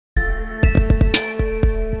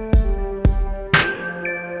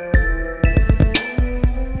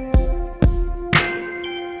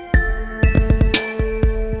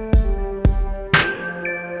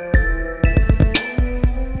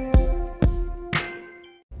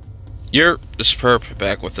It's Perp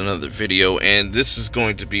back with another video, and this is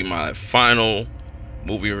going to be my final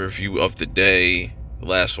movie review of the day. The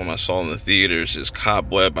last one I saw in the theaters is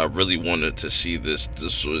Cobweb. I really wanted to see this.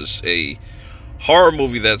 This was a horror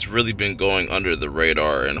movie that's really been going under the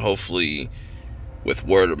radar, and hopefully with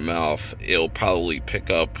word of mouth, it'll probably pick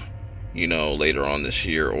up, you know, later on this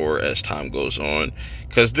year or as time goes on,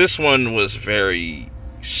 because this one was very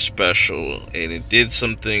special and it did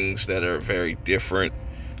some things that are very different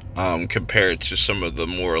compared to some of the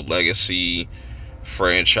more legacy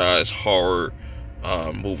franchise horror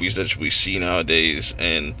movies that we see nowadays.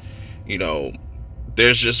 And you know,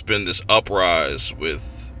 there's just been this uprise with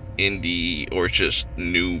indie or just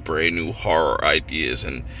brand new horror ideas,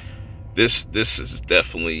 and this is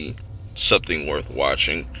definitely something worth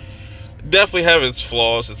watching. Definitely have its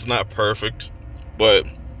flaws. It's not perfect, but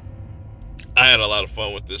I had a lot of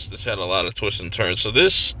fun with this. This had a lot of twists and turns. So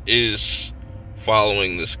this is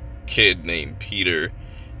following this kid named Peter,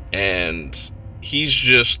 and he's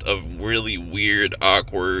just a really weird,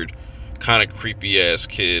 awkward, kind of creepy ass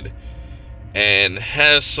kid, and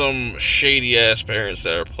has some shady ass parents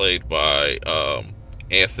that are played by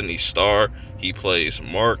Anthony Starr. He plays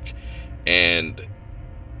Mark, and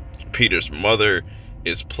Peter's mother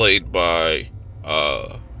is played by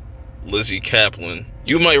Lizzie Kaplan.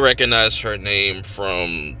 You might recognize her name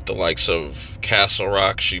from the likes of Castle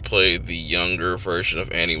Rock. She played the younger version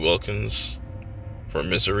of Annie Wilkins for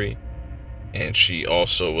Misery, and she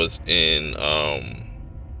also was in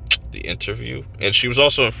The Interview, and she was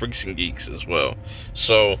also in Freaks and Geeks as well.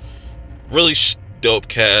 So really dope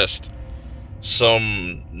cast.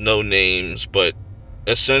 Some no names, but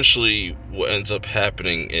essentially what ends up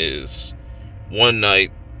happening is one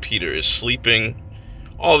night Peter is sleeping.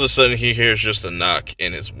 All of a sudden he hears just a knock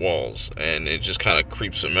in his walls, and it just kind of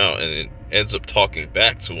creeps him out, and it ends up talking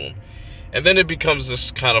back to him. And then it becomes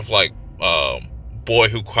this kind of like boy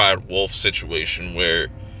who cried wolf situation, where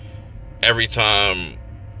every time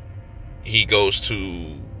he goes to,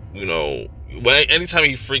 you know, anytime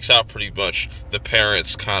he freaks out, pretty much the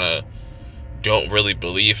parents kind of don't really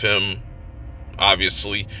believe him,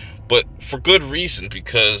 obviously, but for good reason,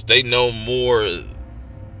 because they know more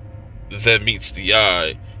than meets the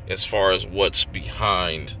eye as far as what's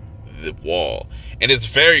behind the wall. And it's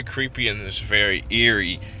very creepy, and it's very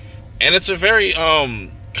eerie, and it's a very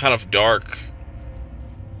kind of dark,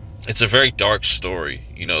 it's a very dark story.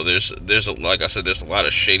 You know, there's like I said, there's a lot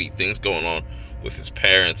of shady things going on with his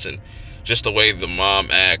parents, and just the way the mom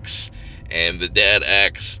acts and the dad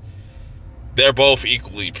acts. They're both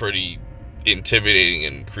equally pretty intimidating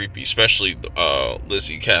and creepy, especially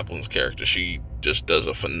Lizzie Kaplan's character. She just does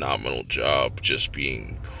a phenomenal job just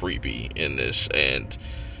being creepy in this. And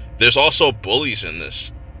there's also bullies in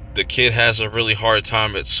this. The kid has a really hard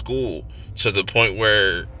time at school, to the point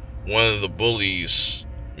where one of the bullies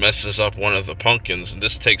messes up one of the pumpkins, and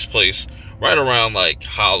this takes place right around like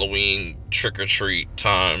Halloween trick-or-treat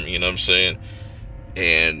time, you know what I'm saying?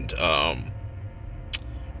 And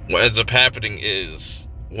what ends up happening is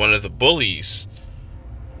one of the bullies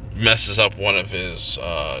messes up one of his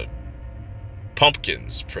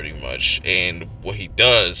pumpkins, pretty much. And what he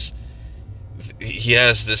does, he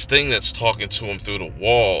has this thing that's talking to him through the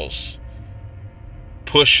walls,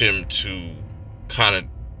 push him to kind of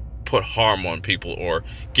put harm on people or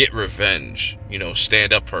get revenge, you know,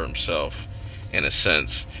 stand up for himself in a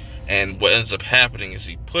sense. And what ends up happening is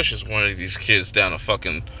he pushes one of these kids down a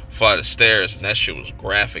fucking flight of stairs, and that shit was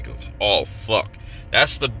graphic. It was all fuck.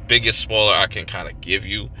 That's the biggest spoiler I can kind of give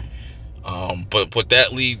you. But what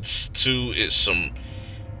that leads to is some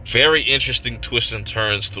very interesting twists and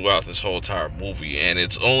turns throughout this whole entire movie. And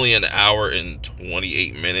it's only an hour and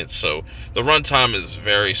 28 minutes, so the runtime is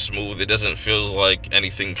very smooth. It doesn't feel like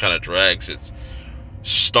anything kind of drags. It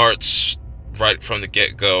starts right from the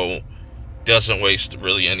get-go, doesn't waste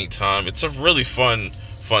really any time. It's a really fun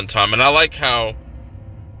time, and I like how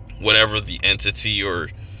whatever the entity or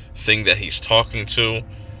thing that he's talking to,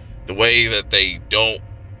 the way that they don't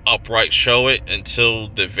upright show it until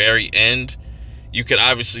the very end. You can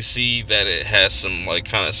obviously see that it has some like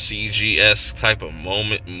kind of CG-esque type of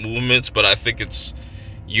movements, but I think it's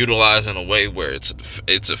utilized in a way where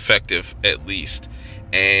it's effective, at least.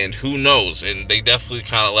 And who knows, and they definitely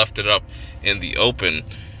kind of left it up in the open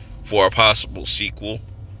for a possible sequel,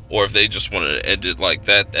 or if they just wanted to end it like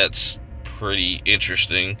that, that's pretty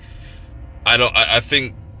interesting. I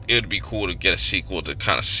think it would be cool to get a sequel to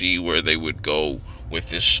kind of see where they would go with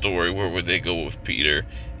this story. Where would they go with Peter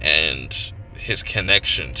and his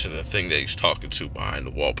connection to the thing that he's talking to behind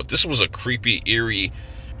the wall? But this was a creepy, eerie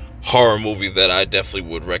horror movie that I definitely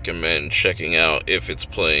would recommend checking out if it's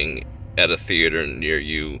playing at a theater near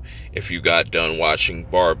you. If you got done watching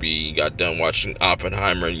Barbie, you got done watching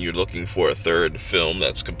Oppenheimer, and you're looking for a third film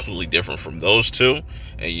that's completely different from those two,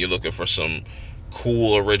 and you're looking for some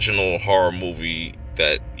cool original horror movie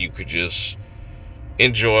that you could just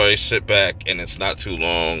enjoy, sit back, and it's not too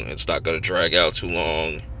long, it's not going to drag out too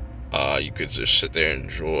long, you could just sit there and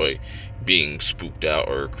enjoy being spooked out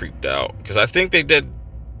or creeped out, because I think they did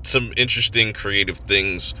some interesting creative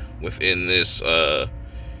things within this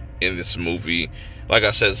in this movie. Like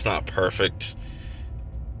I said, it's not perfect.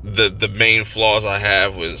 The main flaws I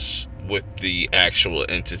have was with the actual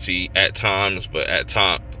entity at times, but at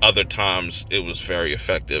other times it was very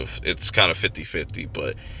effective. It's kind of 50-50,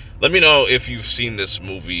 but let me know if you've seen this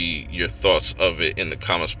movie, your thoughts of it in the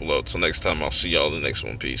comments below. Till next time, I'll see y'all in the next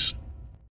one. Peace.